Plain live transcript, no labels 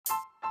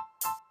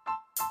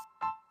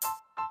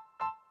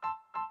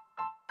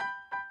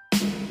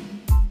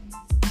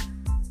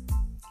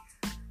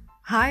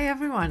Hi,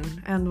 everyone,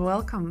 and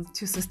welcome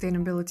to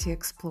Sustainability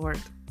Explored,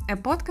 a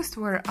podcast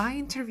where I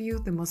interview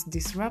the most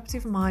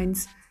disruptive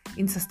minds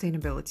in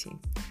sustainability.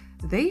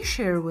 They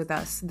share with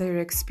us their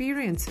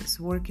experiences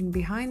working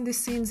behind the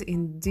scenes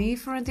in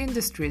different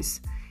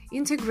industries,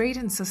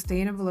 integrating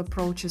sustainable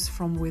approaches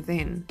from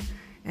within.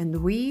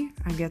 And we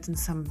are getting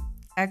some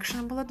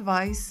actionable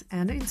advice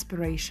and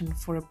inspiration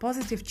for a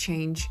positive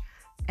change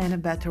and a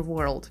better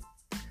world.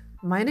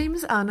 My name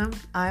is Anna.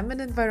 I'm an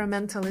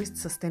environmentalist,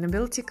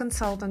 sustainability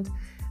consultant,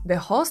 the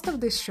host of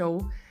this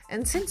show,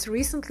 and since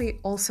recently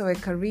also a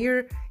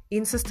career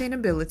in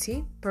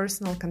sustainability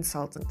personal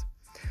consultant.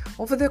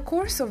 Over the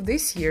course of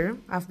this year,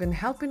 I've been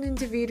helping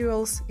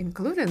individuals,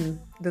 including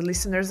the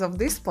listeners of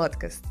this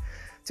podcast,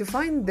 to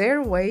find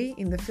their way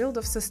in the field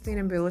of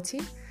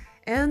sustainability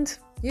and,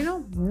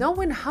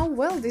 knowing how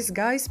well these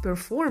guys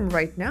perform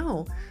right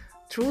now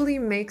truly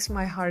makes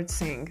my heart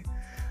sing.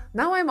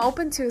 Now I'm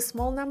open to a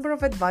small number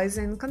of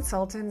advising,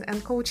 consulting,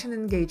 and coaching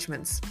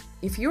engagements.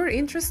 If you're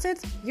interested,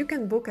 you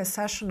can book a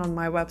session on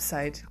my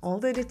website. All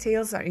the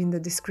details are in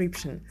the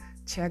description.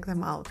 Check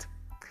them out.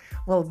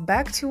 Well,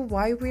 back to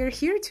why we're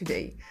here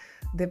today.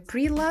 The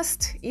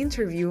pre-last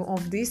interview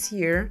of this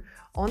year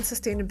on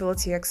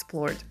Sustainability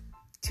Explored.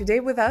 Today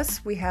with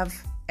us, we have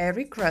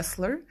Eric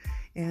Ressler,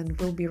 and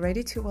we'll be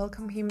ready to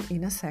welcome him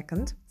in a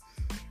second.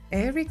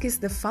 Eric is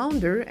the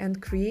founder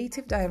and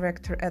creative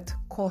director at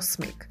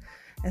Cosmic,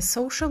 a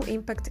social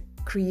impact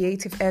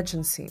creative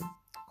agency.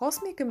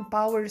 Cosmic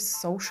empowers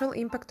social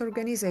impact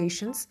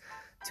organizations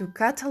to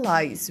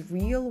catalyze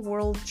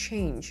real-world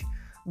change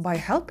by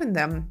helping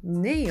them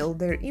nail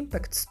their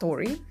impact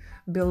story,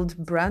 build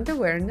brand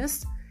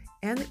awareness,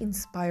 and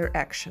inspire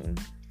action.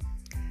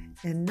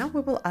 And now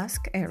we will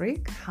ask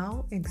Eric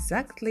how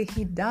exactly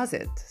he does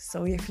it.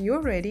 So if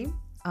you're ready,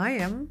 I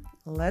am.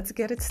 Let's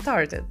get it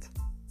started.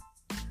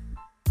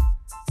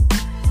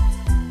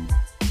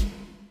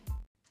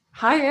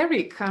 Hi,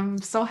 Eric. I'm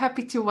so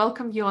happy to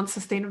welcome you on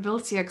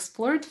Sustainability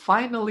Explored.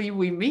 Finally,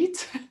 we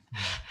meet.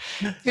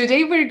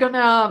 Today, we're going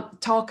to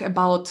talk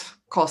about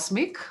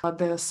Cosmic,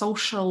 the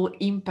social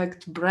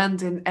impact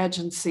branding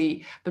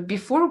agency. But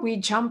before we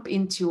jump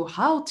into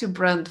how to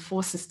brand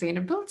for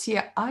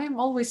sustainability, I'm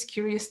always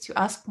curious to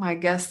ask my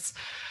guests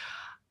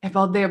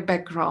about their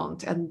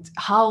background and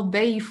how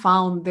they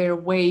found their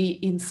way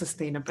in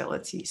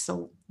sustainability.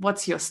 So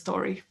what's your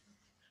story?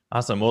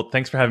 Awesome. Well,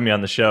 thanks for having me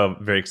on the show.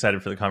 I'm very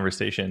excited for the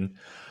conversation.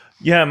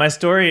 Yeah, my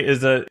story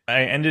is that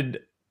I ended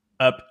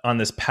up on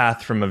this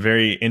path from a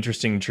very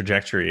interesting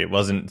trajectory. It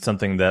wasn't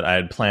something that I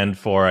had planned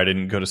for. I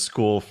didn't go to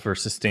school for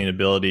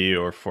sustainability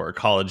or for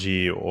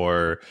ecology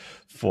or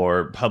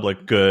for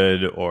public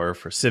good or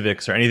for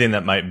civics or anything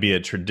that might be a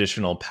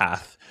traditional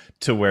path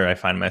to where I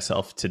find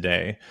myself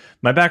today.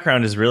 My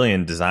background is really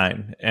in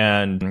design.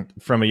 And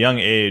from a young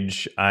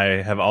age, I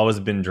have always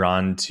been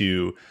drawn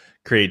to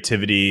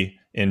creativity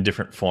in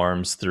different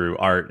forms through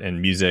art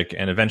and music,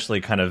 and eventually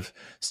kind of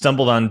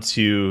stumbled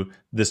onto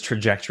this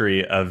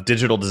trajectory of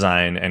digital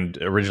design. And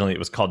originally it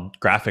was called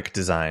graphic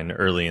design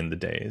early in the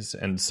days.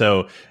 And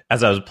so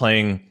as I was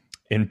playing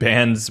in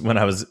bands when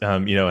I was,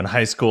 in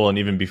high school and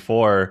even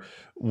before,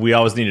 we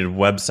always needed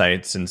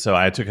websites. And so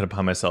I took it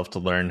upon myself to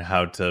learn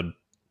how to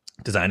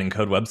design and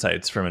code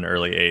websites from an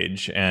early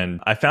age. And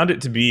I found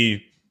it to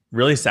be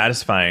really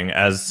satisfying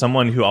as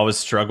someone who always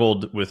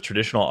struggled with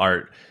traditional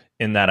art,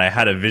 in that I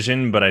had a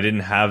vision, but I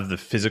didn't have the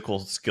physical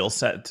skill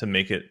set to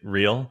make it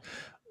real.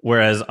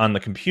 Whereas on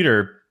the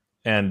computer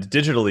and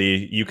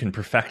digitally, you can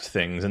perfect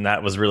things. And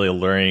that was really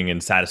alluring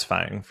and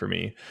satisfying for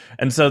me.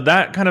 And so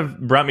that kind of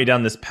brought me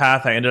down this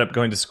path. I ended up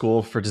going to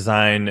school for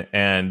design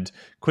and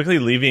quickly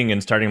leaving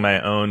and starting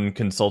my own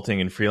consulting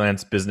and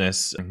freelance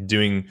business,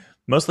 doing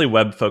mostly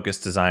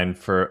web-focused design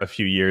for a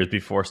few years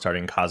before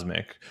starting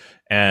Cosmic.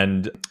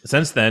 And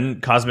since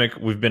then, Cosmic,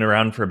 we've been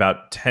around for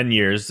about 10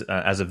 years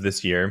as of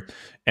this year.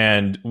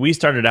 And we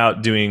started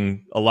out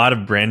doing a lot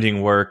of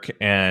branding work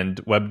and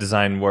web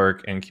design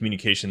work and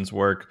communications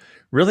work,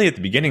 really at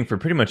the beginning for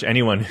pretty much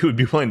anyone who would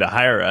be willing to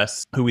hire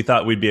us, who we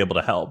thought we'd be able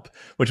to help,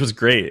 which was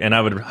great. And I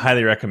would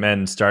highly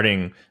recommend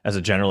starting as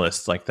a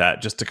generalist like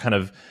that, just to kind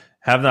of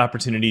have the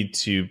opportunity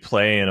to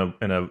play in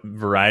a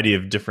variety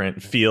of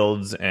different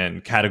fields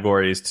and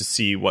categories to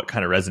see what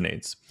kind of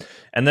resonates.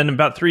 And then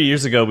about 3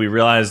 years ago, we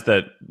realized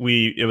that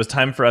it was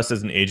time for us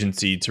as an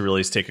agency to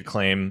really stake a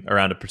claim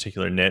around a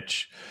particular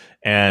niche.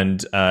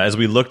 And as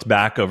we looked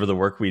back over the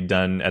work we'd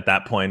done at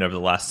that point over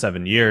the last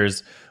 7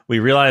 years, we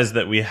realized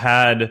that we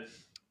had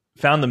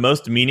found the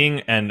most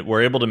meaning and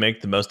were able to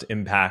make the most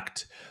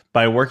impact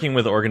by working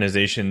with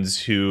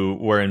organizations who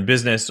were in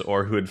business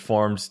or who had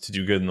formed to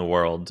do good in the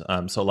world.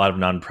 So a lot of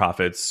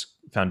nonprofits,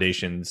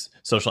 foundations,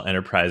 social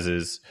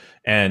enterprises,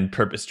 and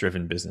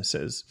purpose-driven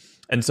businesses.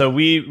 And so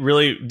we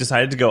really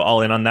decided to go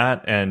all in on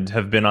that and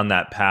have been on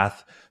that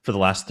path for the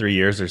last 3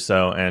 years or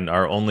so, and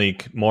are only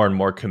more and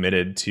more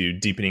committed to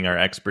deepening our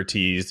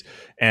expertise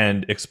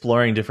and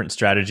exploring different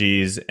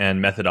strategies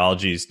and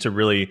methodologies to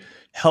really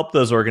help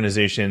those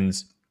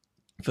organizations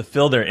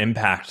fulfill their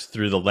impact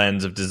through the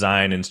lens of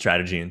design and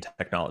strategy and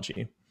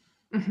technology.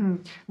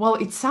 Well,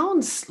 it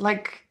sounds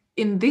like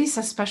in these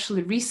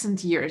especially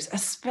recent years,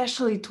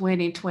 especially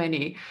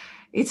 2020,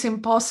 it's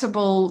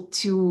impossible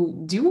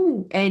to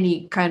do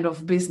any kind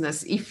of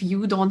business if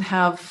you don't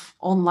have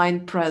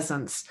online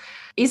presence.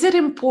 Is it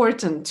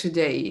important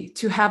today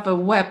to have a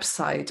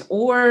website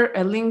or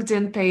a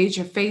LinkedIn page,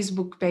 a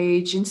Facebook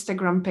page,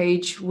 Instagram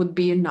page would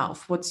be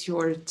enough? What's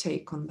your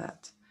take on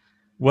that?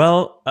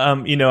 Well,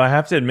 I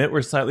have to admit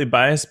we're slightly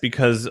biased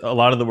because a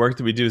lot of the work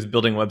that we do is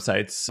building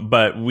websites.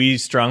 But we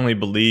strongly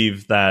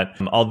believe that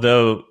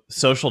although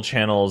social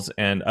channels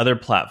and other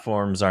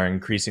platforms are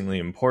increasingly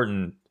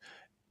important,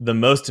 the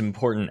most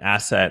important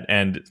asset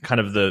and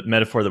kind of the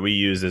metaphor that we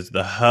use is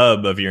the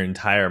hub of your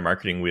entire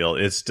marketing wheel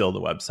is still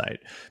the website.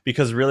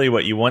 Because really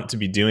what you want to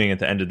be doing at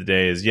the end of the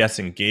day is, yes,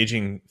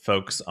 engaging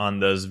folks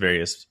on those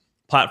various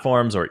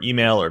platforms or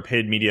email or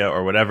paid media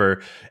or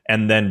whatever,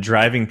 and then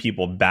driving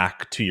people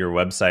back to your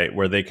website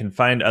where they can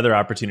find other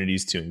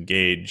opportunities to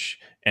engage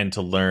and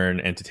to learn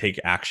and to take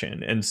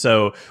action. And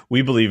so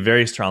we believe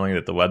very strongly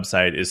that the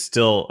website is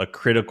still a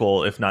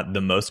critical, if not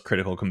the most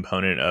critical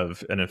component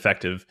of an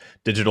effective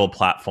digital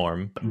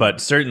platform.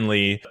 But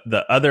certainly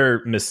the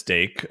other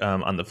mistake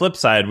on the flip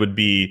side would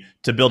be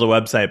to build a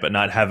website but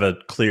not have a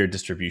clear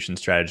distribution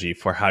strategy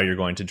for how you're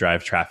going to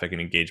drive traffic and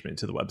engagement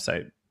to the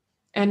website.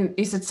 And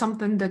is it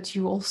something that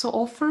you also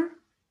offer?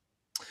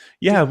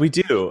 Yeah, we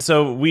do.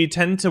 So we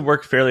tend to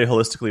work fairly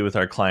holistically with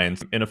our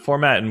clients in a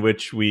format in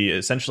which we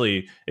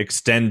essentially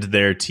extend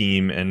their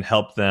team and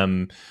help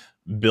them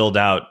build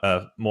out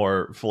a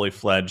more fully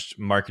fledged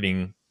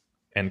marketing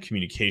and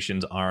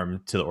communications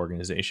arm to the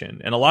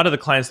organization. And a lot of the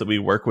clients that we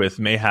work with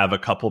may have a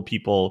couple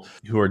people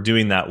who are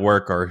doing that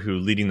work or who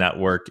leading that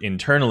work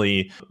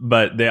internally,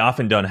 but they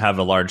often don't have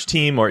a large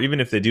team, or even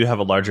if they do have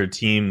a larger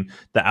team,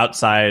 the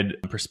outside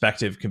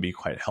perspective can be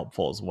quite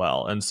helpful as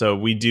well. And so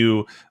we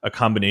do a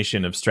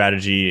combination of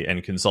strategy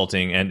and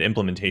consulting and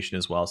implementation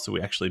as well. So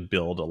we actually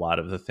build a lot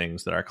of the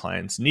things that our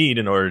clients need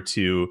in order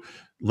to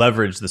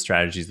leverage the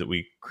strategies that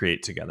we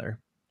create together.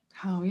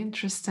 How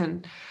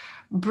interesting.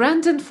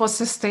 Branding for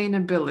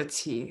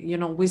sustainability,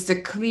 with the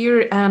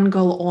clear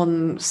angle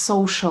on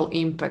social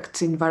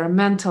impact,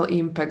 environmental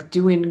impact,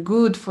 doing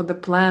good for the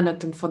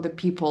planet and for the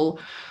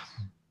people.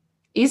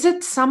 Is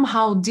it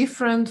somehow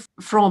different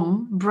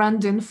from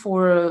branding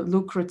for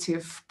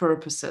lucrative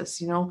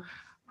purposes?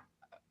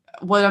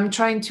 What I'm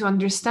trying to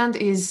understand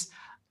is,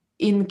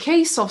 in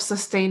case of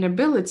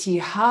sustainability,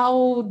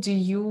 how do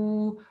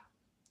you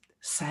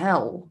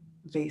sell?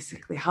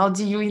 Basically, how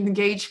do you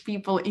engage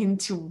people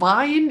into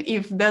buying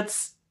if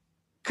that's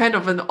kind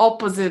of an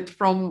opposite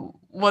from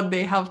what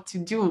they have to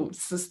do,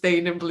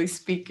 sustainably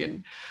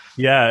speaking?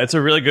 Yeah, it's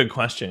a really good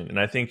question. And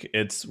I think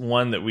it's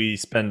one that we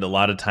spend a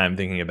lot of time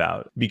thinking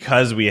about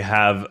because we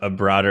have a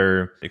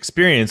broader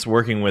experience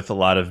working with a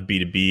lot of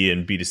B2B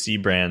and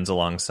B2C brands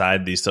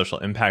alongside these social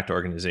impact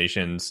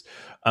organizations.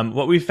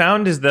 What we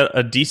found is that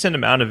a decent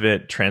amount of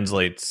it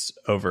translates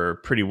over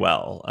pretty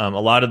well. A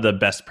lot of the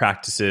best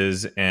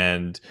practices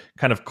and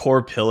kind of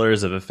core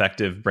pillars of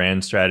effective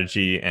brand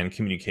strategy and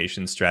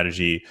communication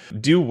strategy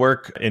do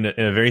work in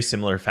a very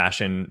similar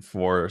fashion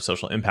for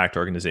social impact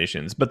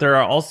organizations. But there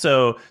are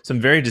also some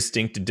very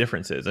distinct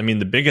differences. I mean,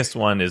 the biggest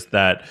one is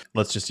that,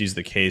 let's just use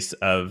the case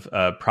of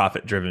a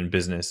profit-driven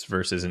business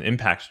versus an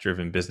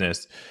impact-driven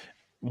business.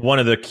 One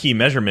of the key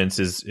measurements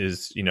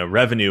is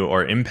revenue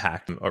or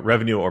impact, or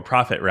revenue or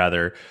profit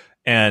rather.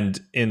 And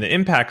in the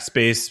impact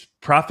space,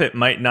 profit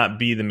might not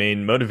be the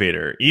main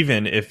motivator,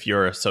 even if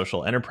you're a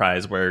social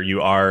enterprise where you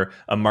are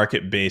a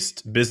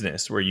market-based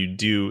business where you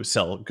do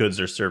sell goods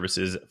or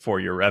services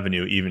for your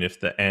revenue, even if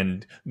the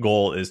end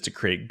goal is to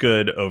create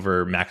good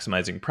over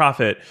maximizing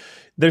profit.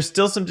 There's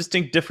still some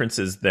distinct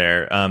differences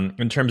there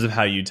in terms of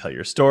how you tell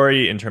your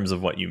story, in terms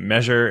of what you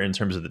measure, in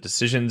terms of the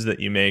decisions that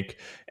you make.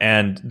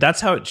 And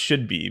that's how it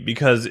should be,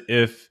 because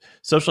if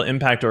social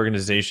impact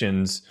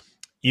organizations,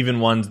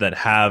 even ones that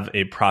have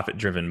a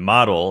profit-driven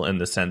model in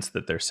the sense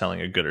that they're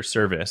selling a good or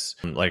service,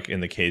 like in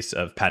the case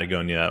of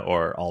Patagonia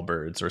or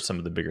Allbirds or some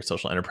of the bigger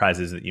social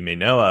enterprises that you may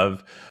know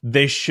of,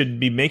 they should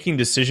be making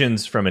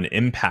decisions from an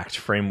impact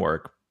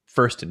framework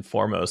first and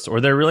foremost,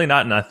 or they're really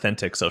not an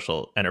authentic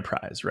social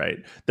enterprise, right?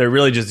 They're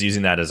really just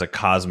using that as a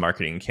cause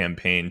marketing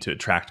campaign to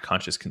attract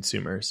conscious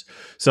consumers.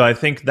 So I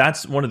think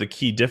that's one of the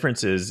key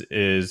differences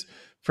is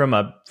from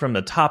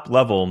the top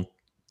level,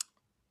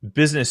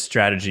 business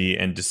strategy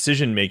and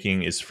decision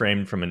making is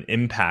framed from an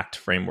impact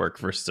framework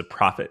versus a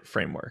profit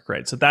framework,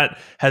 right? So that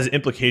has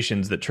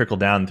implications that trickle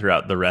down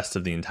throughout the rest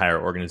of the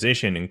entire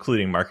organization,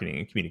 including marketing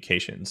and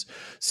communications.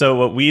 So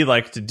what we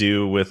like to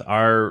do with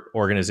our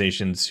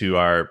organizations who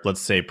are, let's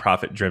say,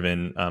 profit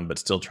driven, but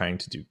still trying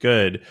to do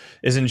good,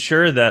 is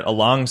ensure that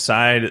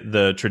alongside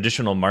the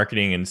traditional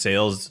marketing and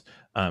sales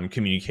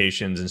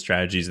communications and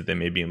strategies that they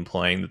may be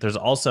employing, that there's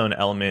also an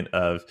element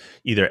of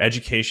either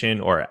education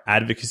or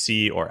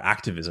advocacy or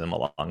activism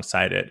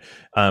alongside it,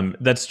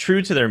 that's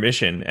true to their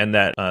mission, and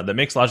that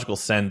makes logical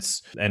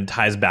sense and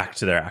ties back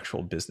to their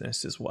actual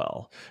business as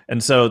well.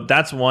 And so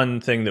that's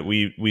one thing that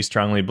we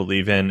strongly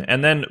believe in.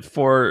 And then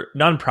for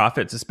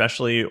nonprofits,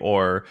 especially,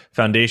 or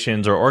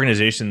foundations or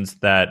organizations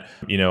that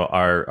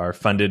are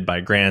funded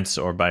by grants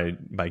or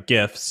by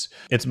gifts,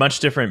 it's much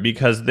different,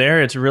 because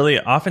there it's really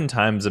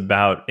oftentimes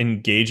about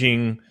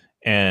engaging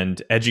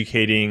and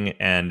educating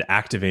and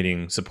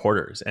activating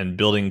supporters and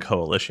building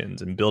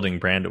coalitions and building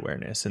brand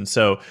awareness. And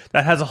so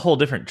that has a whole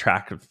different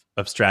track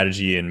of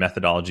strategy and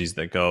methodologies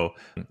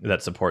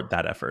that support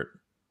that effort.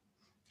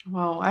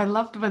 Wow, I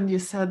loved when you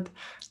said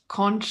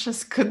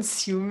conscious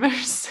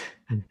consumers.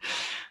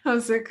 I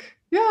was like,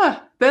 yeah,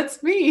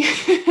 that's me.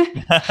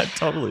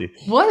 Totally.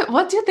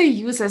 What do they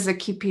use as a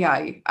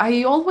KPI?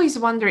 I always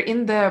wonder,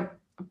 in the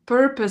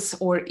purpose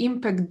or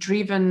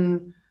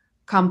impact-driven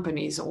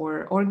companies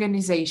or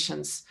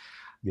organizations,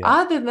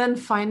 other than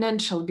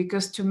financial,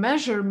 because to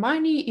measure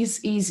money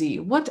is easy,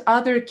 what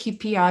other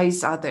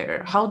KPIs are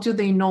there? How do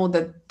they know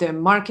that the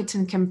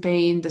marketing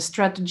campaign, the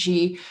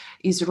strategy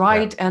is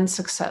right and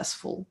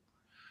successful?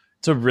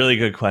 It's a really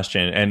good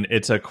question. And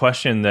it's a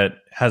question that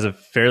has a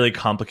fairly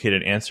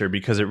complicated answer,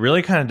 because it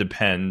really kind of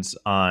depends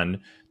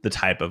on the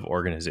type of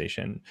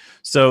organization.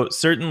 So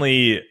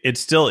certainly it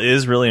still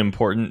is really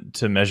important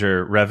to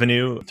measure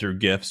revenue through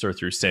gifts or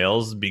through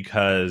sales,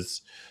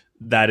 because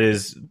that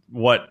is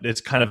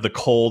it's kind of the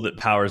coal that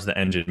powers the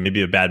engine.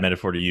 Maybe a bad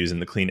metaphor to use in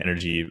the clean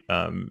energy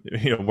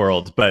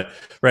world, but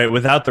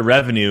without the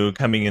revenue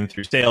coming in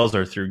through sales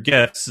or through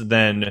gifts,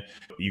 then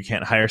you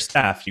can't hire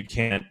staff, you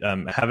can't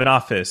have an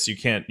office, you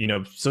can't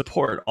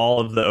support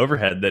all of the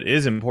overhead that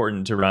is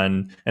important to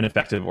run an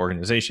effective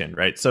organization,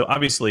 right? So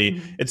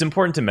obviously it's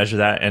important to measure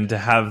that and to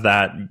have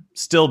that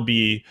still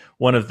be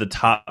one of the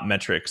top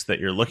metrics that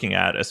you're looking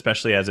at,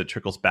 especially as it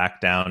trickles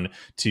back down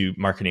to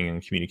marketing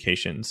and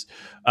communications.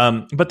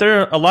 But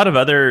there are a lot of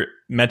other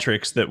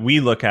metrics that we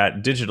look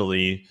at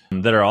digitally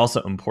that are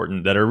also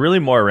important, that are really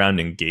more around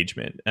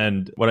engagement.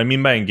 And what I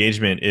mean by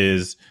engagement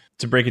is,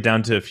 to break it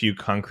down to a few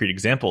concrete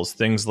examples,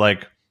 things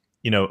like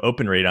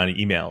open rate on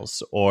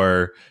emails,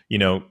 or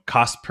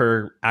cost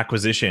per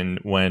acquisition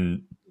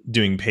when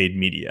doing paid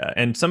media,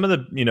 and some of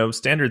the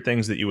standard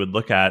things that you would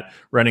look at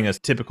running a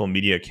typical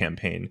media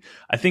campaign.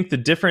 I think the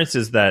difference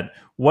is that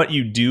what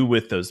you do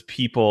with those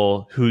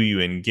people who you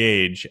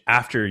engage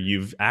after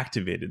you've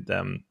activated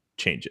them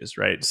changes,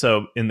 right?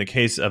 So in the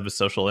case of a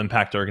social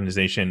impact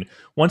organization,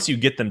 once you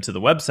get them to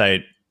the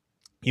website,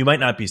 you might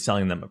not be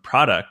selling them a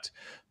product,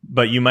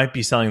 but you might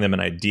be selling them an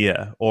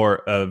idea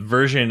or a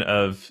version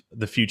of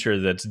the future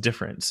that's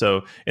different.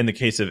 So in the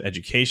case of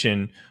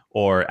education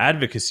or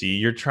advocacy,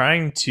 you're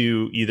trying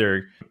to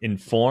either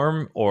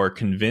inform or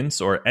convince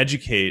or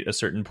educate a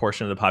certain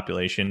portion of the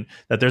population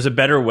that there's a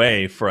better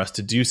way for us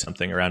to do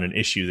something around an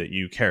issue that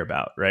you care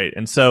about, right?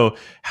 And so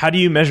how do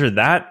you measure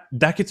that?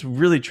 That gets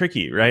really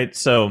tricky, right?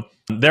 So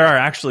there are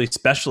actually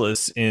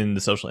specialists in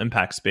the social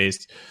impact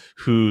space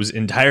whose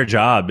entire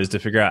job is to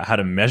figure out how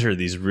to measure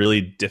these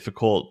really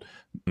difficult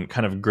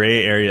kind of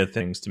gray area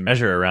things to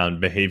measure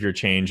around behavior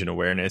change and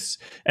awareness.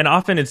 And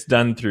often it's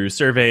done through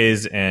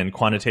surveys and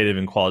quantitative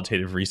and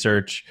qualitative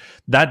research.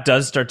 That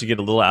does start to get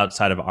a little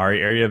outside of our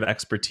area of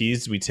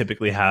expertise. We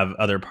typically have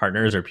other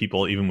partners or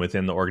people even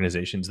within the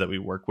organizations that we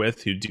work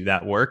with who do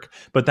that work.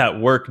 But that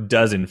work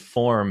does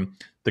inform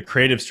the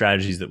creative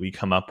strategies that we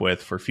come up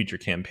with for future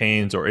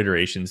campaigns or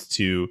iterations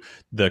to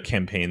the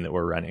campaign that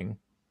we're running.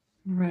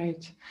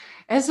 Right.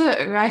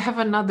 I have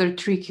another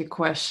tricky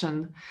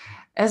question.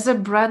 As a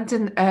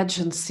branding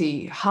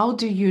agency, how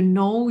do you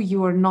know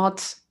you are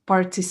not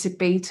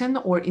participating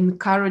or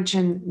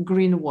encouraging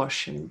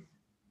greenwashing?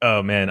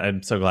 Oh man,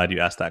 I'm so glad you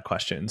asked that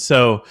question.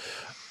 So,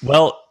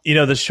 well,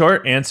 the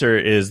short answer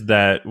is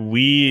that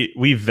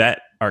we vet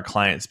our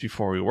clients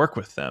before we work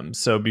with them.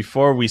 So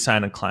before we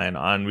sign a client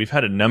on, we've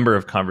had a number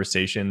of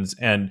conversations,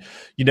 and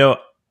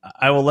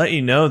I will let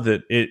you know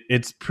that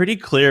it's pretty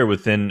clear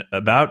within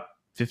about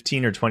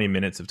 15 or 20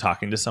 minutes of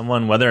talking to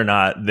someone whether or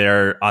not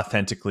they're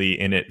authentically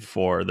in it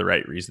for the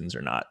right reasons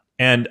or not.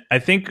 And I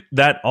think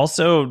that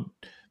also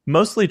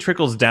mostly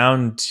trickles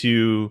down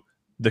to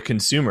the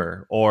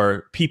consumer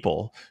or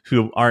people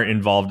who aren't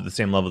involved at the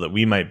same level that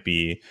we might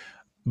be.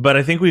 But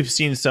I think we've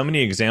seen so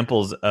many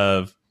examples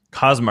of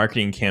cause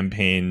marketing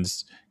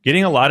campaigns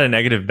getting a lot of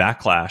negative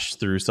backlash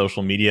through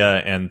social media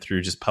and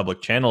through just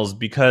public channels,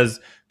 because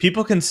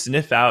people can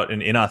sniff out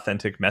an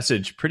inauthentic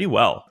message pretty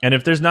well. And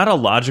if there's not a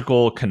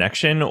logical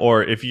connection,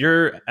 or if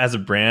you're as a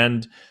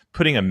brand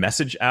putting a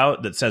message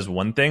out that says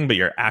one thing, but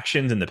your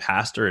actions in the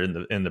past or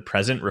in the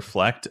present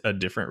reflect a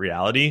different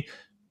reality,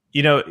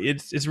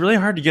 it's really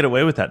hard to get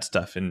away with that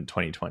stuff in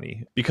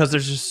 2020, because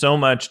there's just so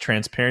much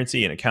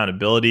transparency and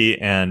accountability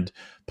and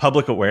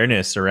public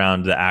awareness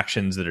around the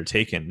actions that are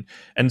taken.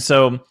 And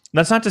so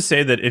that's not to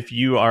say that if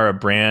you are a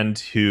brand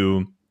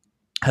who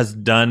has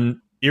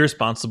done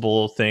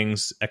irresponsible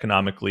things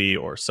economically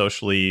or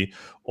socially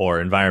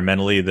or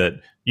environmentally that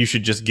you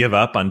should just give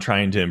up on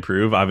trying to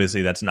improve.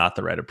 Obviously, that's not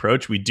the right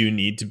approach. We do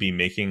need to be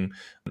making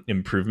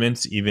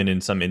improvements, even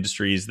in some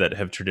industries that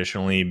have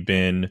traditionally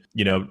been,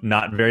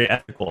 not very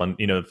ethical.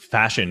 And,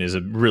 fashion is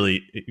a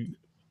really,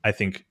 I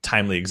think,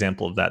 timely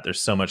example of that.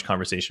 There's so much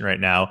conversation right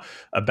now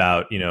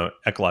about,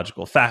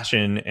 ecological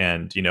fashion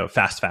and,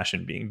 fast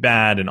fashion being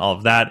bad and all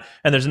of that.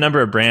 And there's a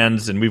number of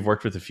brands, and we've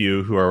worked with a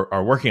few who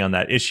are working on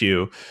that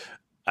issue.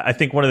 I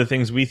think one of the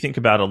things we think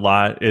about a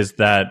lot is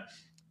that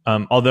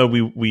although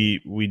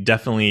we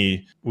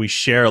definitely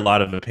share a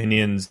lot of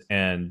opinions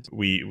and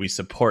we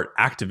support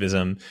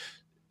activism,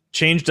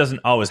 change doesn't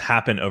always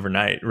happen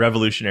overnight.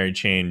 Revolutionary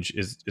change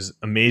is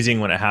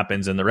amazing when it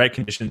happens, and the right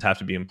conditions have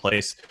to be in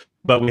place.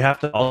 But we have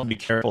to also be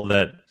careful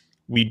that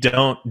we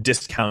don't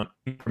discount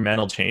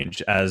incremental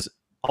change as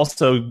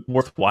also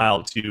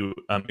worthwhile to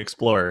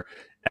explore.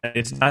 And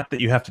it's not that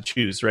you have to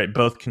choose, right?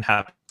 Both can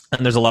happen.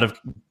 And there's a lot of,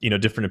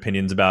 different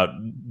opinions about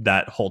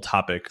that whole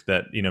topic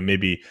that,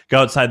 maybe go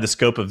outside the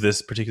scope of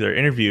this particular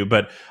interview.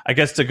 But I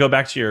guess to go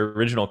back to your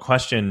original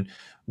question,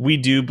 we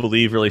do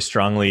believe really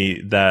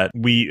strongly that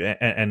we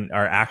and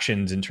our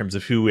actions in terms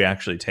of who we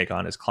actually take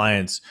on as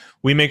clients,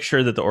 we make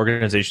sure that the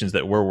organizations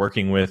that we're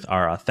working with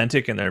are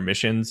authentic in their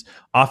missions.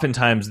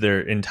 Oftentimes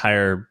their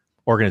entire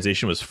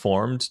organization was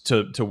formed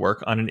to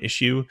work on an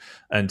issue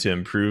and to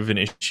improve an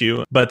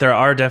issue. But there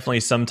are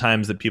definitely some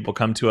times that people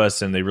come to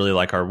us and they really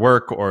like our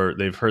work, or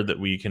they've heard that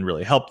we can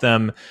really help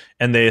them.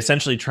 And they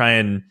essentially try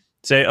and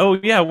say, oh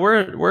yeah,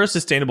 we're a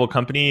sustainable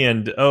company,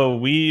 and oh,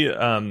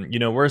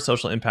 we're a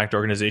social impact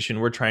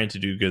organization. We're trying to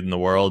do good in the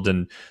world.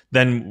 And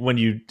then when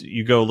you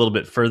go a little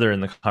bit further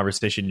in the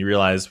conversation, you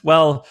realize,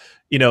 well,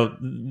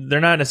 they're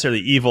not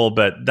necessarily evil,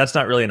 but that's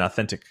not really an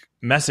authentic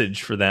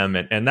message for them.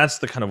 And that's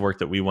the kind of work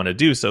that we want to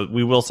do. So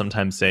we will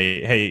sometimes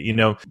say, hey,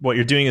 what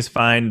you're doing is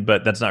fine,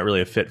 but that's not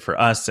really a fit for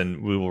us.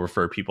 And we will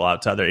refer people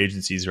out to other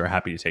agencies who are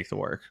happy to take the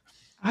work.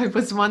 I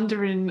was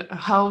wondering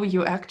how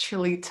you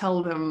actually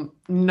tell them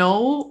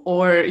no,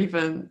 or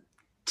even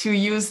to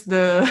use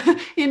the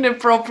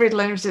inappropriate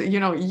language.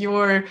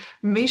 Your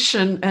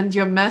mission and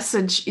your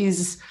message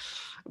is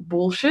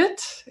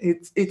bullshit.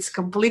 It's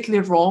completely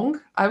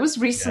wrong. I was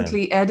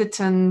recently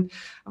editing.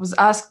 I was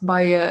asked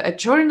by a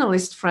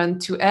journalist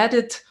friend to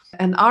edit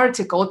an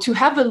article, to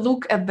have a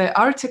look at the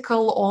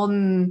article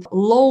on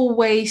low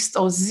waste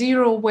or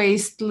zero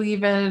waste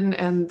living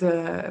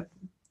and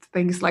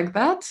things like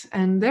that.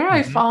 And there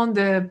I found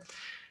the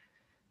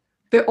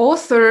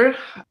author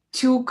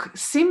took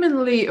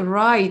seemingly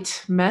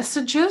right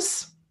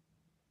messages,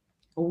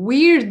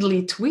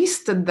 weirdly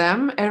twisted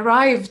them,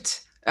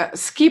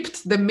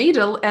 skipped the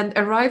middle and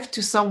arrived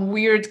to some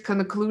weird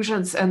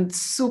conclusions and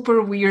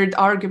super weird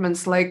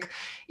arguments, like,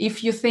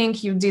 if you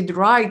think you did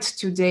right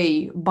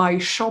today by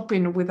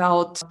shopping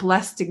without a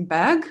plastic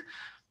bag,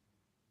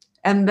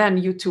 and then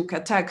you took a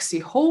taxi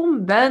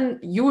home, then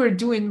you were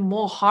doing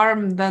more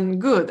harm than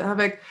good. And I'm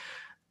like,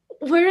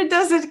 where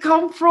does it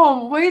come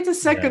from? Wait a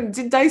second,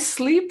 did I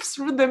sleep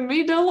through the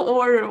middle,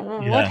 or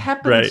what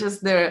happened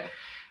just there?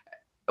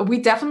 We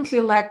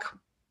definitely lack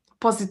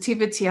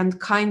positivity and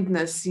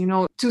kindness.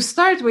 To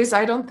start with,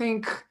 I don't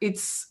think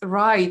it's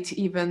right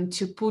even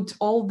to put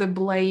all the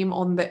blame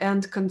on the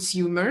end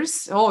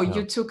consumers.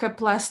 You took a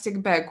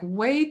plastic bag.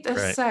 Wait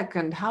a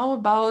second. How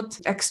about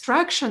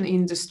extraction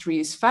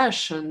industries,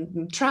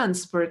 fashion,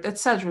 transport,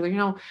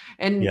 etc.?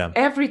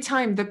 Every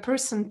time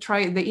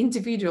the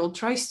individual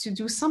tries to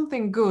do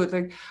something good,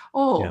 like,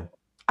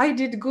 I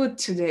did good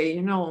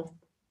today,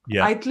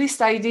 at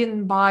least I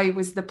didn't buy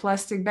with the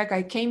plastic bag.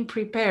 I came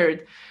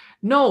prepared.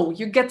 No,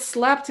 you get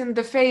slapped in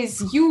the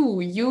face.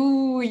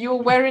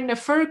 You're wearing a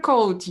fur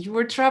coat. You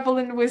were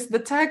traveling with the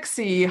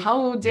taxi.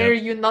 How dare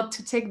you not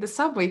to take the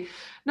subway?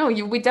 No,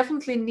 we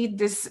definitely need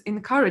this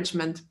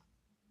encouragement.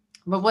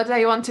 But what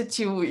I wanted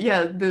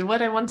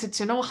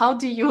to know, how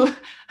do you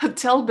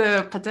tell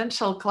the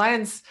potential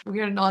clients, we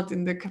are not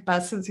in the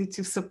capacity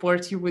to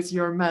support you with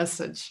your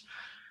message?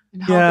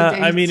 And how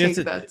do they take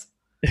that?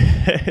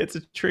 It's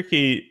a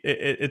tricky,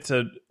 it's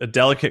a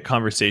delicate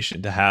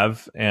conversation to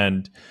have.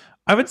 And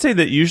I would say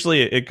that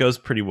usually it goes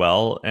pretty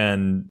well,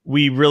 and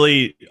we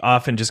really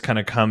often just kind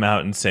of come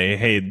out and say,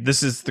 hey,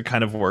 this is the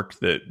kind of work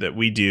that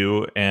we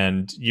do,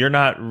 and you're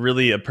not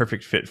really a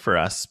perfect fit for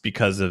us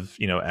because of,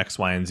 X,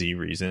 Y, and Z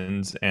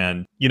reasons.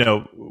 And,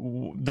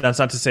 that's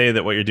not to say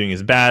that what you're doing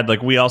is bad.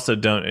 Like, we also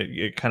don't,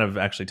 it kind of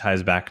actually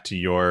ties back to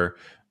your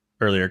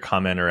earlier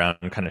comment around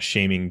kind of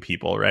shaming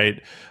people,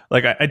 right?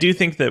 Like, I do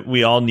think that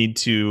we all need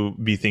to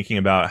be thinking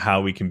about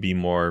how we can be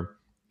more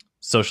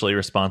socially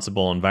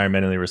responsible,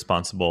 environmentally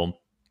responsible.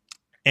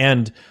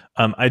 And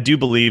I do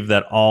believe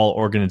that all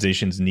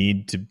organizations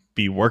need to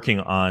be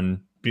working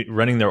on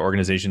running their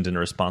organizations in a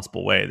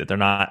responsible way, that they're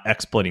not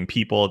exploiting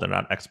people, they're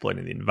not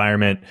exploiting the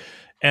environment.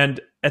 And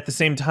at the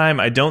same time,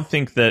 I don't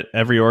think that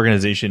every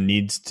organization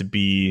needs to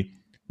be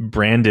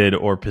branded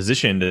or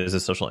positioned as a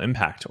social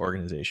impact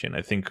organization.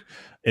 I think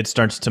it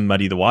starts to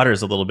muddy the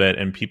waters a little bit,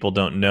 and people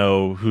don't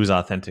know who's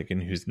authentic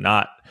and who's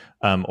not,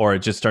 or it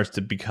just starts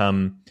to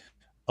become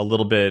a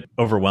little bit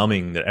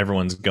overwhelming that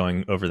everyone's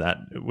going over that,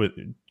 with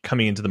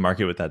coming into the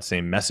market with that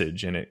same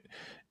message.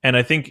 And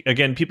I think,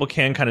 again, people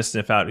can kind of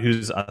sniff out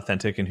who's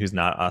authentic and who's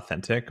not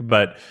authentic,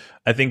 but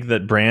I think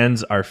that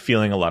brands are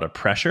feeling a lot of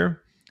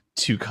pressure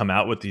to come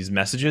out with these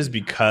messages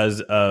because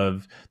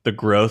of the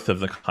growth of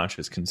the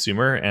conscious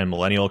consumer and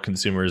millennial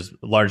consumers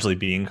largely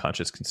being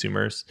conscious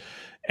consumers.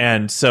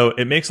 And so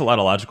it makes a lot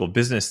of logical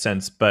business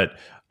sense. But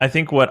I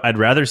think what I'd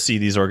rather see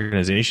these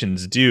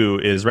organizations do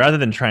is, rather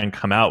than try and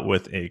come out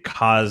with a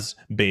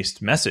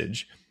cause-based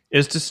message,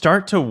 is to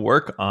start to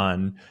work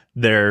on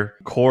their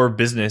core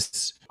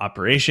business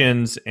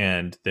operations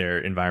and their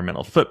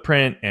environmental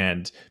footprint,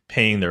 and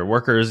paying their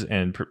workers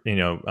and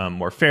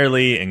more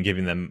fairly, and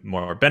giving them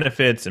more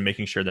benefits, and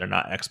making sure they're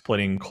not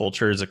exploiting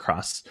cultures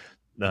across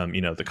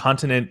the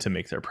continent to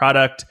make their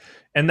product.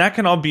 And that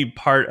can all be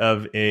part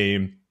of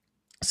a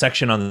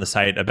section on the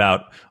site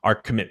about our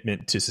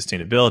commitment to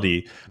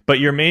sustainability. But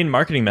your main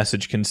marketing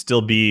message can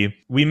still be,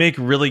 we make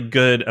really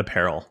good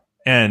apparel,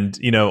 and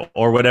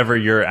or whatever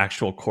your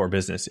actual core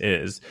business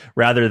is,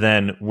 rather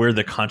than we're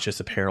the conscious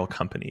apparel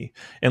company.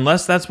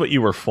 Unless that's what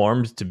you were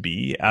formed to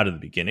be out of the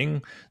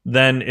beginning,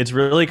 then it's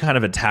really kind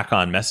of a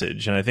tack-on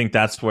message. And I think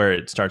that's where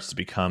it starts to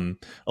become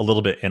a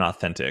little bit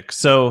inauthentic.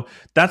 So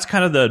that's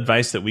kind of the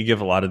advice that we give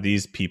a lot of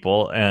these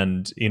people.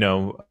 And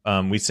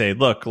we say,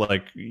 look,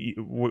 like,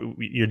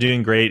 you're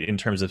doing great in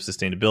terms of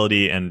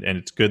sustainability, and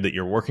it's good that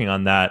you're working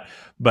on that,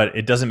 but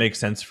it doesn't make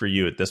sense for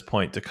you at this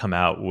point to come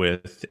out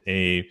with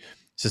a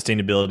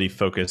sustainability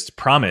focused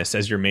promise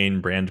as your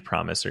main brand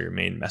promise or your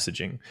main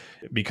messaging,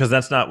 because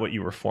that's not what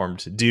you were formed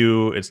to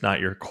do. It's not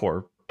your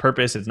core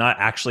purpose. It's not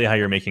actually how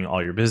you're making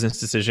all your business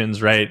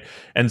decisions, right?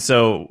 And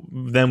so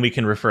then we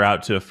can refer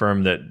out to a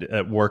firm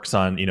that works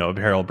on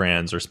apparel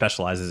brands or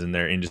specializes in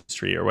their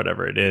industry or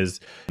whatever it is.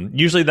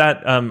 Usually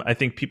that I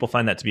think people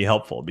find that to be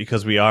helpful,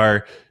 because we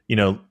are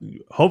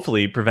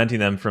hopefully preventing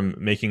them from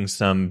making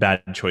some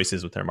bad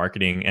choices with their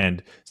marketing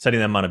and setting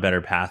them on a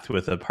better path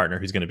with a partner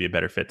who's going to be a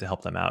better fit to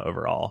help them out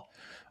overall.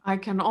 I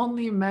can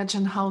only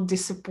imagine how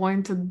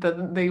disappointed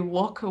that they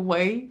walk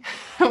away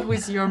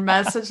with your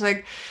message.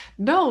 Like,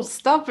 no,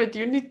 stop it.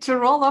 You need to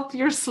roll up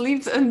your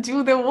sleeves and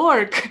do the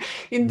work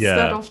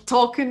instead of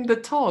talking the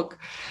talk.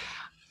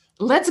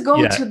 Let's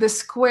go to the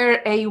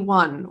square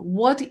A1.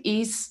 What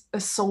is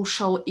a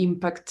social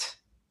impact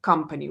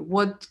company?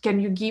 What can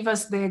you give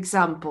us the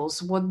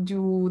examples? What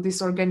do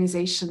these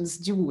organizations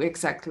do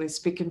exactly,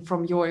 speaking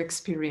from your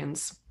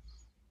experience?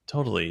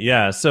 Totally.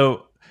 Yeah.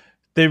 So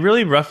they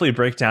really roughly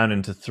break down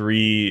into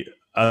three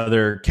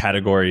other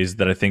categories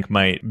that I think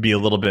might be a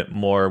little bit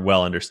more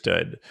well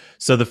understood.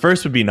 So the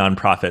first would be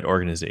nonprofit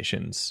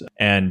organizations.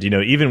 And,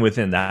 even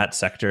within that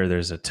sector,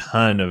 there's a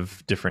ton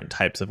of different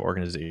types of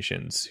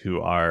organizations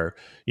who are,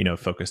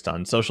 focused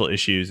on social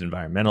issues,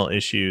 environmental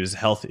issues,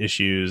 health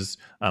issues.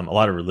 A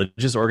lot of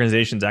religious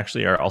organizations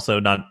actually are also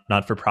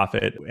not for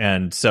profit.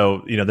 And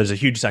so, there's a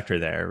huge sector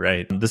there,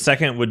 right? The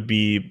second would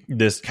be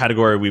this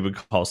category we would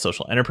call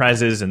social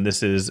enterprises. And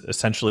this is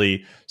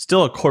essentially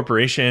still a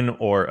corporation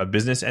or a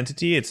business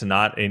entity. It's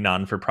not a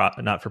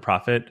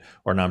not-for-profit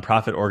or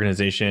nonprofit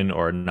organization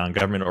or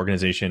non-government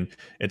organization.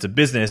 It's a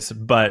business,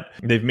 but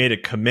they've made a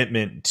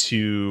commitment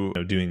to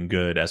doing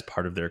good as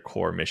part of their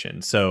core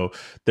mission. So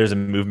there's a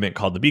movement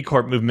called the B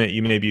Corp movement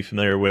you may be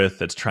familiar with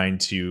that's trying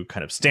to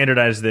kind of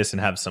standardize this and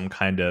have some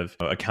kind of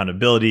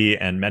accountability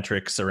and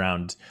metrics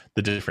around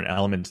the different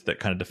elements that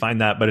kind of define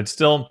that. But it's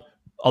still,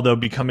 although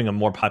becoming a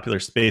more popular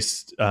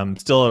space,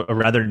 still a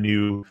rather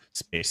new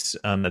space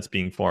that's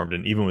being formed.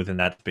 And even within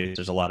that space,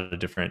 there's a lot of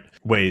different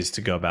ways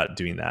to go about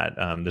doing that.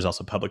 There's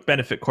also public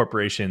benefit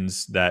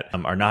corporations that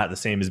are not the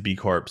same as B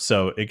Corp.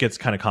 So it gets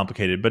kind of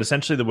complicated. But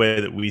essentially the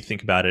way that we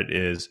think about it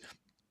is,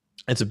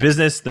 it's a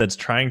business that's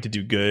trying to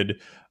do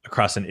good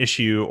across an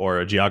issue or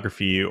a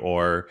geography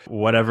or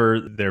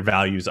whatever their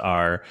values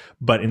are.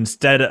 But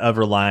instead of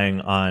relying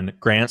on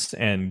grants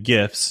and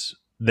gifts,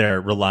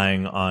 they're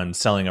relying on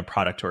selling a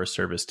product or a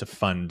service to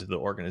fund the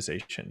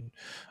organization.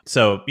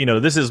 So,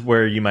 this is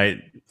where you might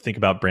think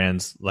about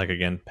brands like,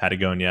 again,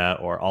 Patagonia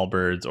or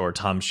Allbirds or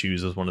Tom's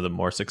Shoes was one of the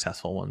more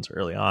successful ones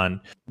early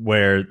on,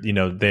 where,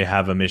 they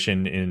have a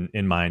mission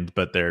in mind,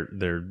 but they're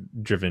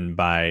driven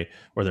by,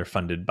 or they're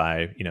funded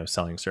by,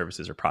 selling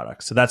services or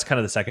products. So that's kind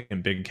of the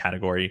second big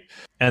category.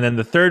 And then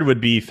the third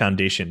would be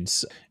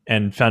foundations.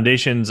 And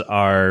foundations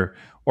are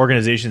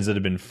organizations that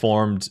have been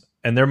formed,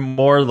 and they're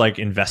more like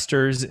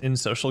investors in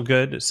social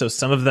good. So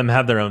some of them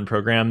have their own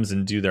programs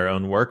and do their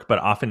own work, but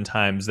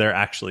oftentimes they're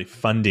actually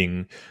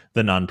funding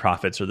the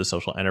nonprofits or the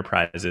social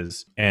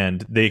enterprises.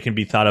 And they can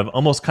be thought of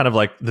almost kind of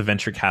like the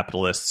venture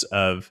capitalists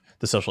of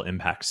the social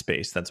impact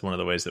space. That's one of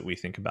the ways that we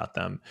think about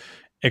them.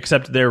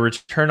 Except their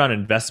return on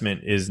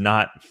investment is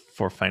not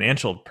for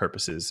financial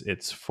purposes,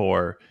 it's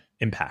for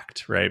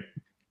impact, right?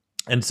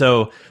 And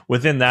so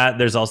within that,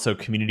 there's also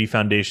community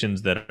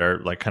foundations that are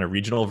like kind of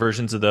regional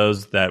versions of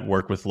those that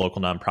work with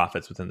local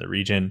nonprofits within the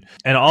region.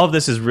 And all of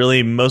this is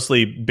really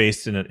mostly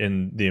based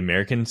in the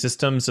American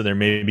system. So there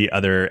may be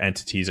other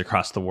entities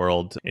across the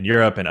world in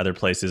Europe and other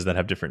places that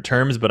have different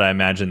terms, but I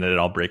imagine that it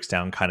all breaks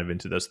down kind of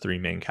into those three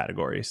main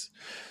categories.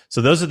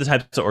 So those are the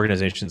types of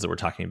organizations that we're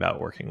talking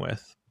about working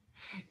with.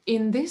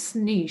 In this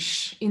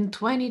niche in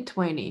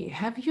 2020,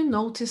 have you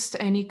noticed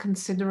any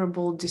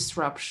considerable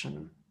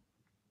disruption?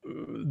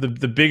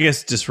 The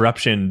biggest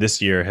disruption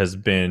this year has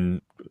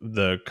been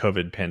the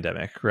COVID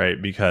pandemic,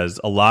 right? Because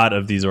a lot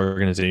of these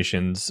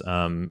organizations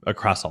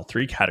across all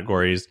three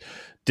categories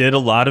did a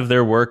lot of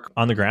their work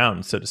on the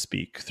ground, so to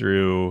speak,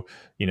 through,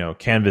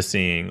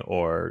 canvassing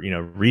or,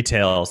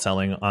 retail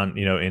selling on,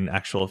 in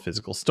actual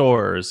physical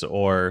stores,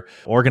 or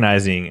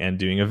organizing and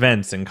doing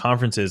events and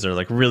conferences are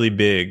like really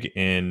big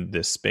in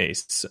this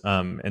space.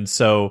 And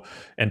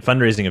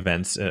fundraising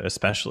events,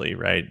 especially,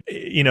 right?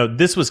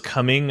 This was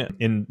coming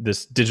in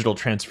this digital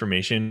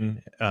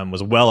transformation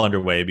was well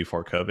underway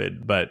before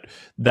COVID, but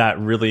that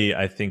really,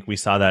 I think we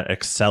saw that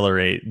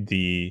accelerate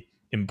the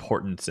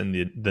importance and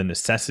the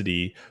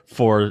necessity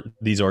for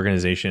these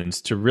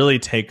organizations to really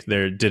take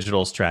their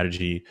digital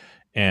strategy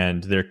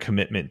and their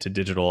commitment to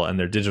digital and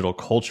their digital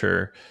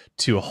culture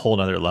to a whole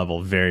nother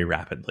level very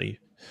rapidly.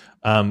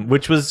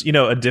 Which was,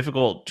 a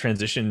difficult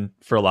transition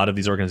for a lot of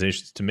these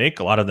organizations to make.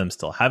 A lot of them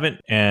still haven't.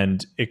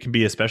 And it can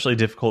be especially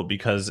difficult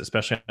because,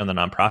 especially on the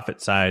nonprofit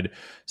side,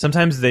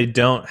 sometimes they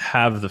don't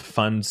have the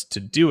funds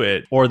to do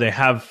it, or they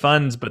have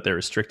funds, but they're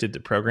restricted to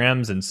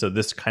programs. And so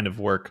this kind of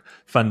work,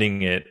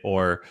 funding it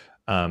or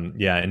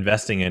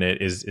investing in it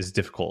is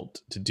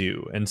difficult to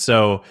do. And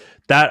so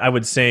that, I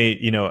would say,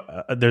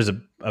 there's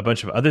a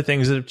bunch of other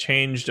things that have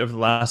changed over the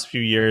last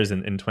few years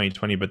in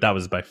 2020, but that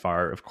was by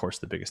far, of course,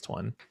 the biggest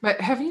one.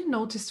 But have you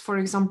noticed, for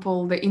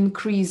example, the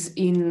increase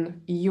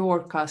in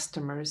your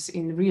customers,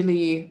 in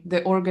really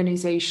the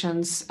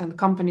organizations and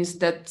companies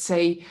that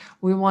say,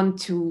 we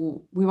want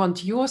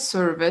your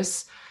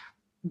service,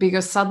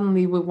 because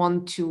suddenly we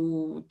want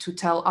to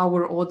tell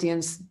our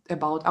audience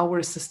about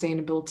our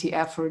sustainability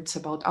efforts,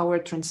 about our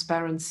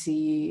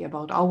transparency,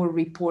 about our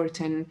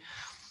reporting?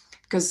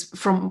 Because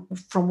from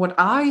what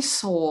I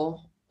saw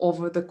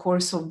over the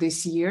course of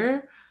this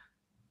year,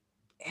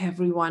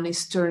 everyone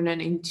is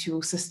turning into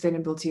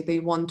sustainability.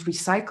 They want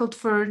recycled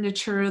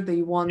furniture.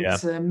 They want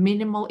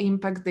minimal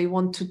impact. They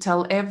want to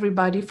tell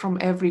everybody from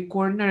every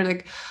corner,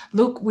 like,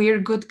 look, we're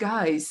good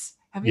guys.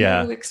 Have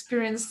you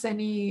experienced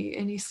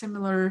any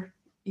similar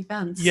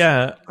events?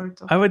 Yeah,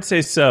 I would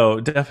say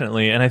so,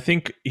 definitely. And I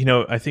think,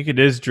 it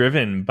is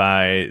driven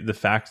by the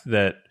fact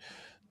that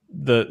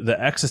the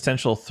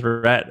existential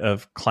threat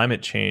of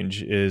climate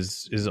change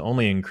is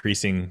only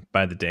increasing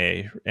by the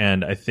day.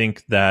 And I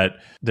think that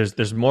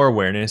there's more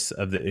awareness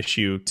of the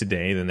issue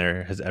today than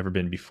there has ever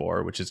been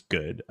before, which is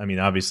good. I mean,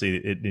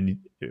 obviously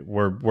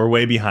we're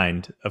way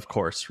behind, of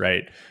course,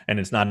 right? And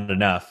it's not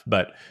enough,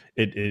 but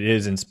it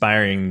is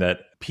inspiring that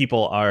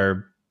people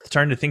are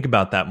starting to think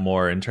about that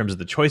more in terms of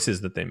the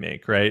choices that they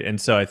make, right?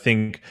 And so I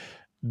think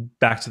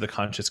back to the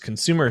conscious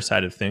consumer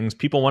side of things,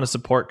 people want to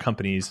support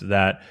companies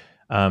that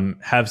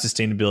have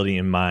sustainability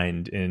in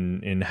mind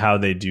in how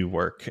they do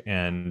work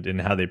and in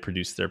how they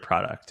produce their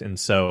product. And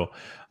so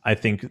I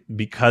think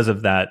because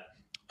of that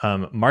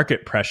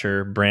market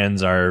pressure,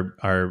 brands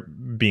are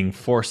being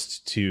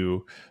forced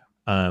to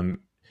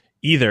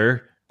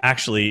either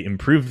actually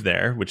improve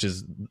there, which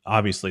is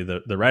obviously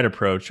the right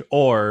approach,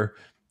 or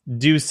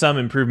do some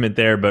improvement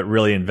there, but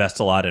really invest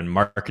a lot in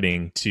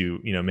marketing to,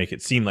 make it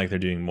seem like they're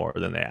doing more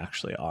than they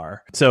actually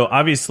are. So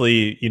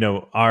obviously,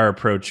 our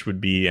approach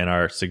would be, and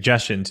our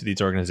suggestion to these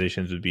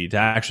organizations would be to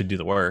actually do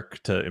the work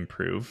to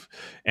improve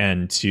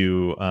and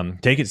to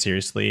take it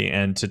seriously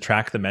and to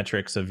track the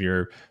metrics of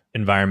your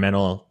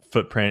environmental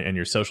footprint and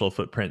your social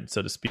footprint,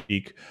 so to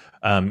speak,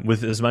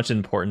 with as much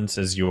importance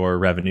as your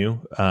revenue.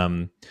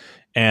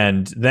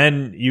 And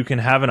then you can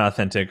have an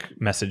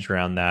authentic message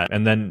around that.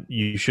 And then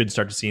you should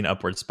start to see an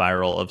upward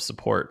spiral of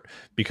support,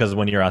 because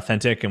when you're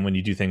authentic and when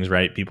you do things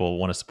right, people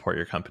want to support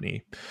your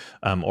company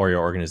or your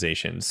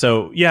organization.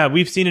 So yeah,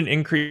 we've seen an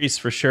increase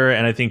for sure.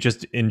 And I think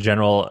just in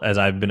general, as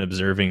I've been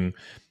observing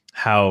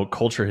how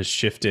culture has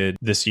shifted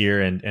this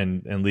year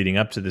and leading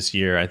up to this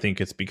year, I think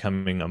it's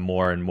becoming a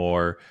more and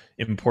more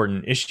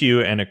important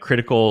issue and a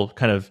critical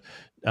kind of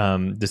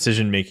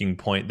decision-making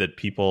point that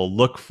people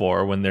look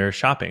for when they're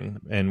shopping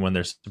and when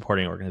they're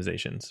supporting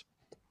organizations.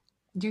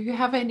 Do you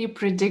have any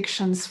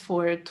predictions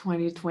for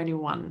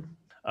 2021?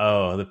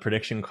 Oh, the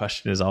prediction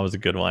question is always a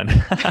good one.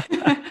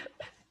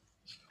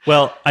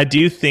 Well, I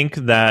do think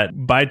that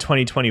by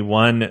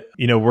 2021,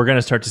 we're going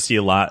to start to see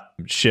a lot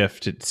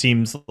shift. It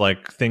seems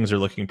like things are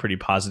looking pretty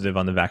positive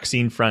on the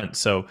vaccine front.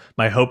 So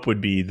my hope would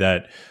be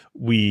that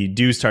we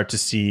do start to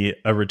see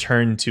a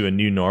return to a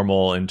new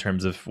normal in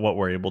terms of what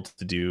we're able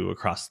to do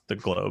across the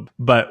globe.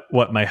 But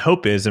what my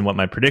hope is, and what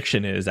my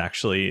prediction is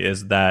actually,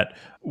 is that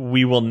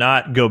we will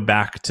not go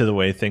back to the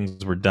way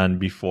things were done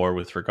before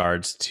with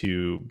regards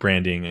to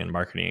branding and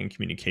marketing and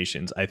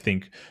communications. I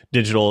think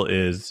digital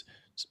is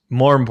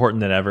more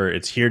important than ever.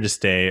 It's here to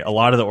stay. A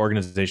lot of the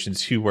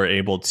organizations who were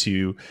able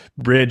to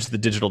bridge the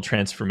digital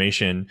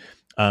transformation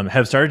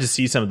have started to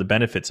see some of the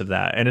benefits of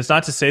that. And it's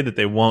not to say that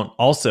they won't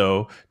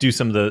also do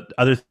some of the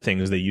other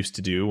things they used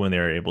to do when they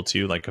were able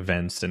to, like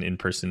events and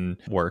in-person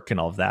work and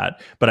all of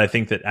that. But I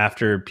think that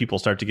after people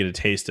start to get a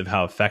taste of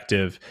how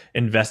effective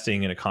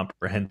investing in a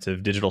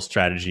comprehensive digital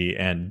strategy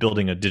and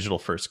building a digital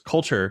first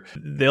culture,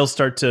 they'll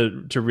start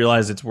to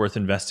realize it's worth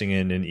investing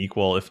in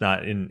equal, if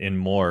not in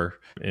more,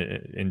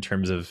 in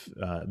terms of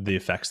the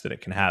effects that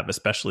it can have,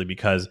 especially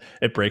because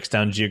it breaks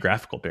down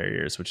geographical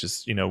barriers, which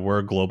is, we're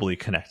a globally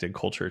connected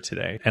culture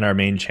today. And our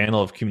main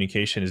channel of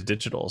communication is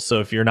digital. So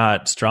if you're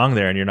not strong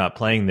there and you're not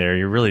playing there,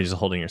 you're really just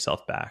holding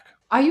yourself back.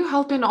 Are you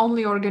helping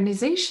only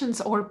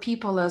organizations or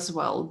people as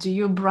well? Do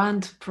you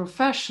brand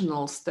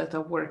professionals that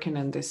are working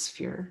in this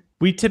sphere?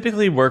 We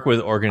typically work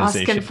with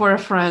organizations. Asking for a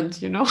friend,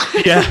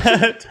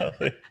 Yeah,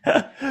 totally.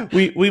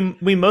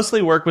 We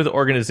mostly work with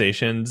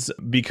organizations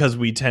because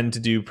we tend to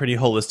do pretty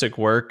holistic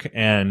work,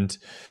 and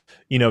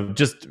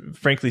just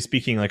frankly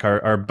speaking, like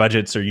our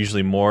budgets are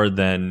usually more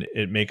than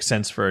it makes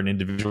sense for an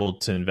individual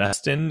to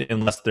invest in,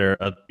 unless they're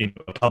a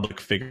public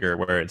figure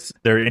where it's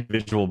their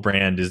individual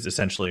brand is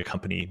essentially a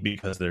company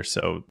because they're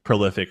so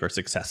prolific or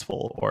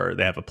successful, or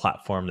they have a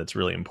platform that's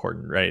really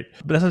important, right?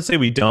 But that's not to say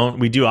we don't.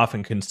 We do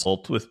often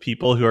consult with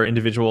people who are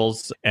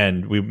individuals,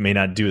 and we may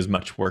not do as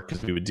much work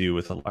as we would do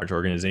with a large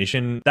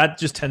organization. That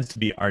just tends to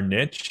be our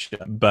niche,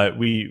 but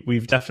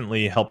we've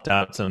definitely helped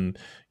out some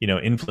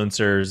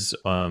influencers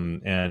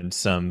and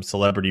some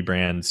celebrity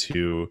brands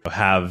who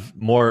have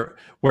more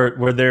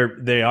where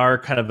they are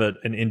kind of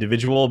an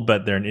individual,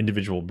 but they're an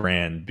individual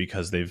brand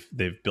because they've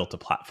built a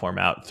platform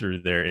out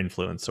through their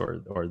influence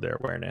or their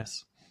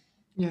awareness.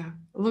 Yeah,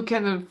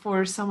 looking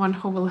for someone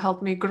who will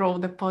help me grow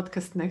the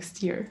podcast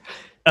next year.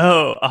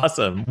 Oh,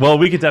 awesome. Well,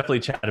 we could definitely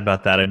chat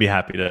about that. I'd be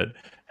happy to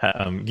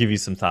give you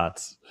some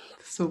thoughts.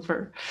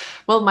 Super.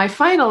 Well, my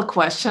final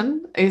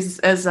question is,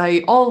 as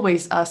I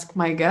always ask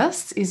my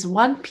guests, is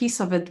one piece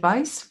of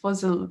advice for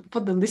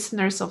the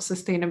listeners of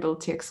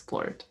Sustainability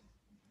Explored.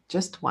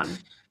 Just one.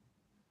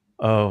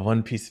 Oh,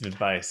 one piece of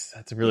advice.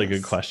 That's a really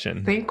good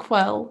question. Think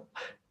well.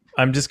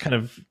 I'm just kind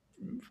of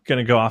going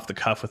to go off the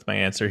cuff with my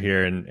answer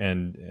here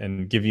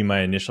and give you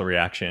my initial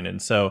reaction.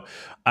 And so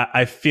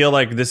I feel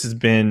like this has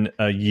been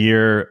a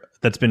year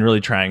that's been really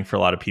trying for a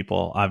lot of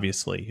people.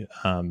 Obviously,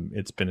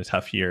 it's been a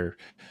tough year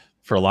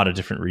for a lot of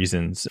different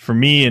reasons. For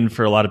me and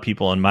for a lot of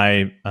people in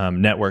my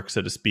network,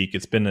 so to speak,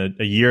 it's been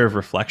a year of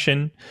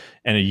reflection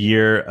and a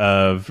year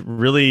of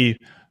really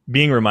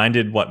being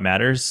reminded what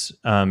matters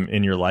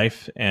in your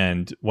life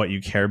and what you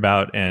care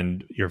about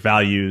and your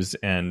values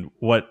and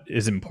what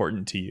is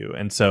important to you.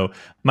 And so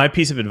my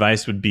piece of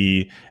advice would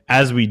be,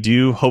 as we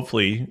do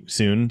hopefully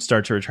soon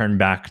start to return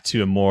back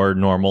to a more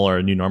normal or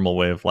a new normal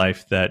way of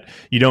life, that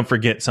you don't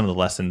forget some of the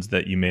lessons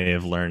that you may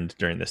have learned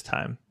during this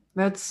time.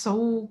 That's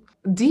so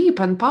deep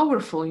and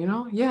powerful,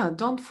 Yeah,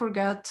 don't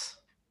forget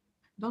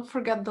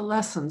the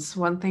lessons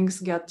when things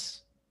get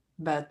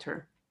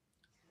better.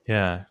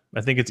 Yeah,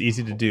 I think it's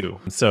easy to do.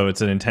 So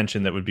it's an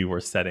intention that would be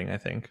worth setting, I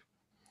think.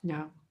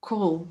 Yeah,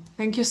 cool.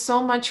 Thank you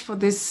so much for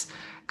this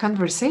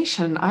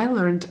conversation. I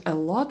learned a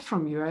lot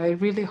from you. I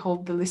really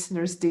hope the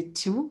listeners did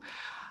too.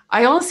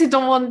 I honestly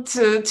don't want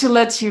to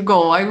let you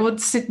go. I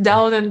would sit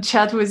down and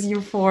chat with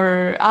you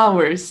for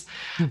hours,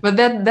 but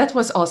that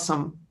was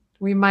awesome.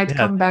 We might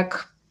come back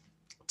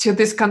to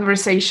this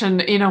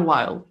conversation in a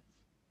while.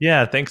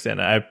 Yeah, thanks,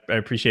 Anna. I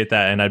appreciate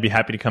that. And I'd be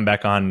happy to come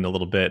back on in a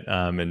little bit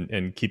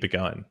and keep it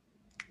going.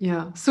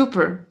 Yeah,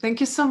 super. Thank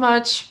you so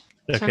much.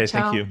 Okay,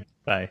 ciao. Thank you.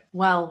 Bye.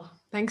 Well,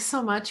 thanks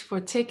so much for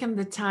taking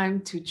the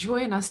time to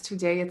join us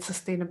today at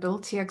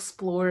Sustainability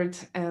Explored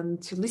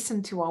and to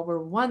listen to our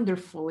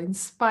wonderful,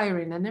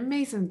 inspiring, and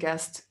amazing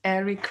guest,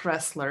 Eric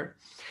Ressler.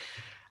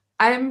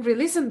 I'm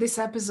releasing this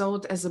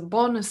episode as a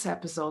bonus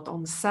episode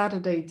on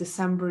Saturday,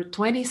 December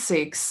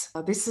 26.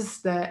 This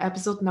is the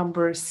episode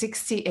number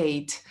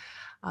 68,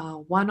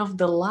 one of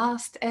the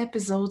last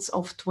episodes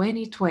of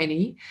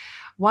 2020.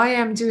 Why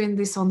I'm doing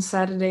this on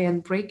Saturday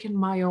and breaking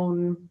my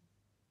own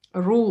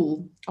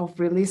rule of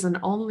releasing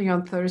only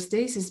on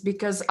Thursdays is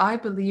because I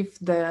believe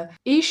the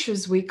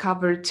issues we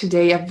covered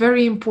today are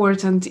very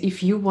important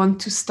if you want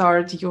to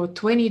start your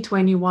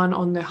 2021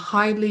 on a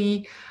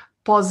highly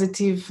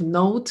positive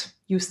note.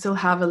 You still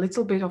have a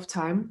little bit of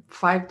time,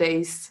 5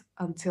 days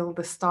until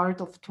the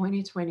start of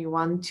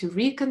 2021, to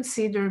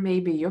reconsider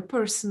maybe your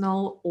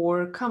personal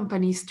or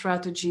company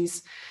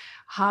strategies,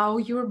 how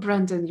you're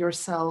branding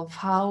yourself,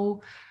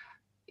 how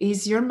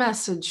is your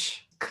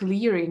message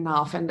clear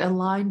enough and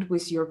aligned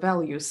with your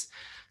values.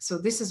 So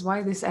this is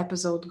why this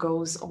episode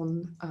goes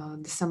on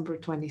December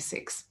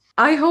 26th.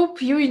 I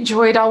hope you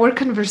enjoyed our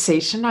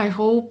conversation. I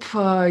hope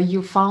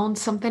you found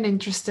something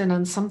interesting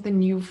and something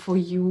new for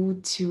you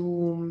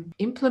to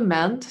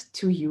implement,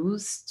 to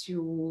use,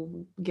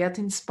 to get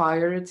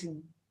inspired,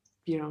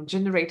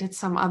 generated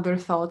some other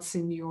thoughts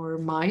in your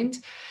mind.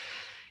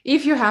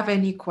 If you have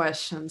any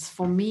questions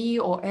for me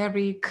or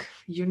Eric,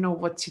 you know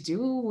what to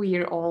do.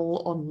 We're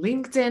all on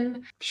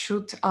LinkedIn.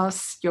 Shoot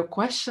us your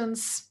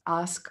questions.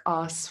 Ask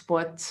us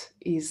what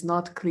is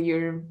not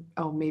clear,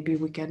 or maybe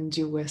we can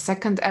do a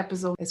second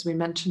episode, as we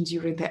mentioned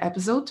during the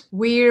episode.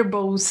 We're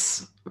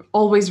both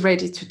always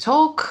ready to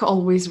talk,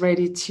 always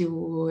ready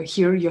to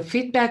hear your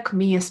feedback,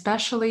 me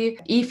especially.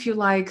 If you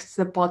liked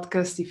the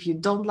podcast, if you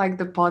don't like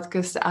the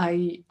podcast,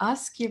 I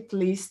ask you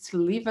please to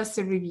leave us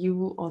a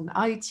review on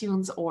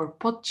iTunes or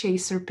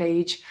Podchaser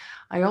page.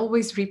 I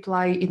always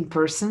reply in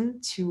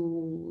person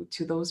to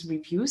those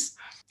reviews.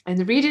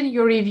 And reading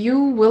your review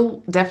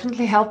will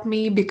definitely help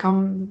me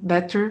become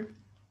better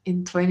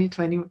in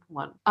 2021.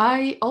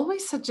 I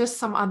always suggest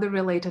some other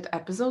related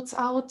episodes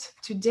out.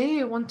 Today,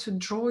 I want to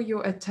draw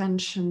your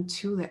attention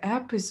to the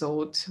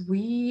episode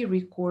we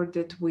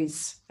recorded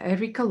with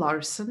Erika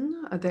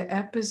Larson. The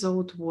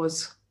episode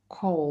was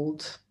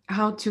called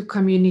How to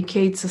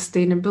Communicate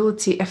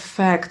Sustainability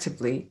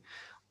Effectively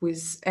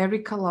with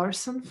Erika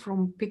Larson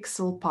from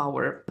Pixel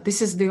Power.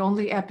 This is the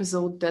only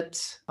episode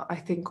that I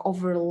think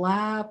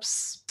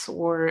overlaps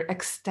or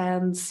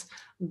extends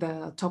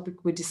the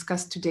topic we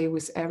discussed today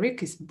with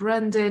Eric is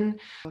branding,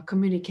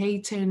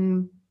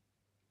 communicating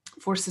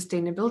for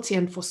sustainability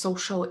and for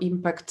social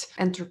impact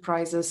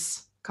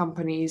enterprises,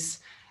 companies,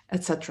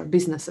 etc.,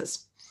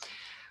 businesses.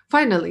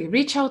 Finally,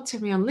 reach out to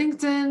me on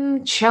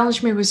LinkedIn,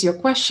 challenge me with your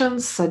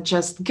questions,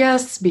 suggest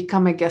guests,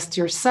 become a guest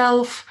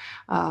yourself.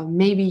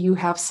 Maybe you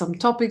have some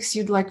topics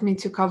you'd like me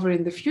to cover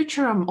in the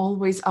future. I'm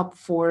always up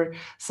for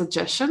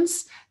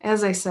suggestions.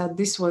 As I said,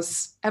 this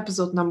was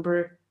episode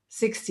number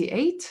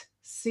 68,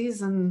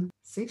 season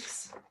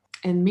 6,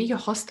 and me, your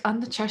host,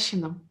 Anna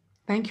Chashina.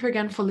 Thank you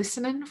again for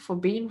listening, for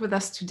being with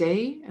us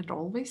today and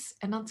always.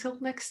 And until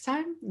next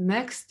time,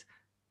 next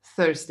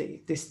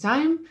Thursday. This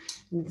time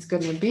it's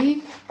going to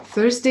be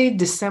Thursday,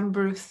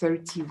 December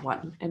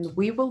 31. And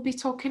we will be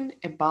talking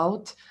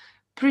about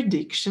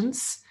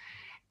predictions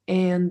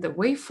and the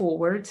way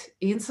forward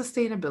in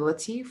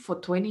sustainability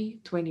for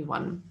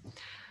 2021.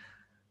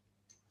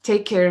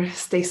 Take care,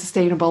 stay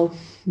sustainable.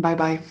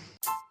 Bye-bye.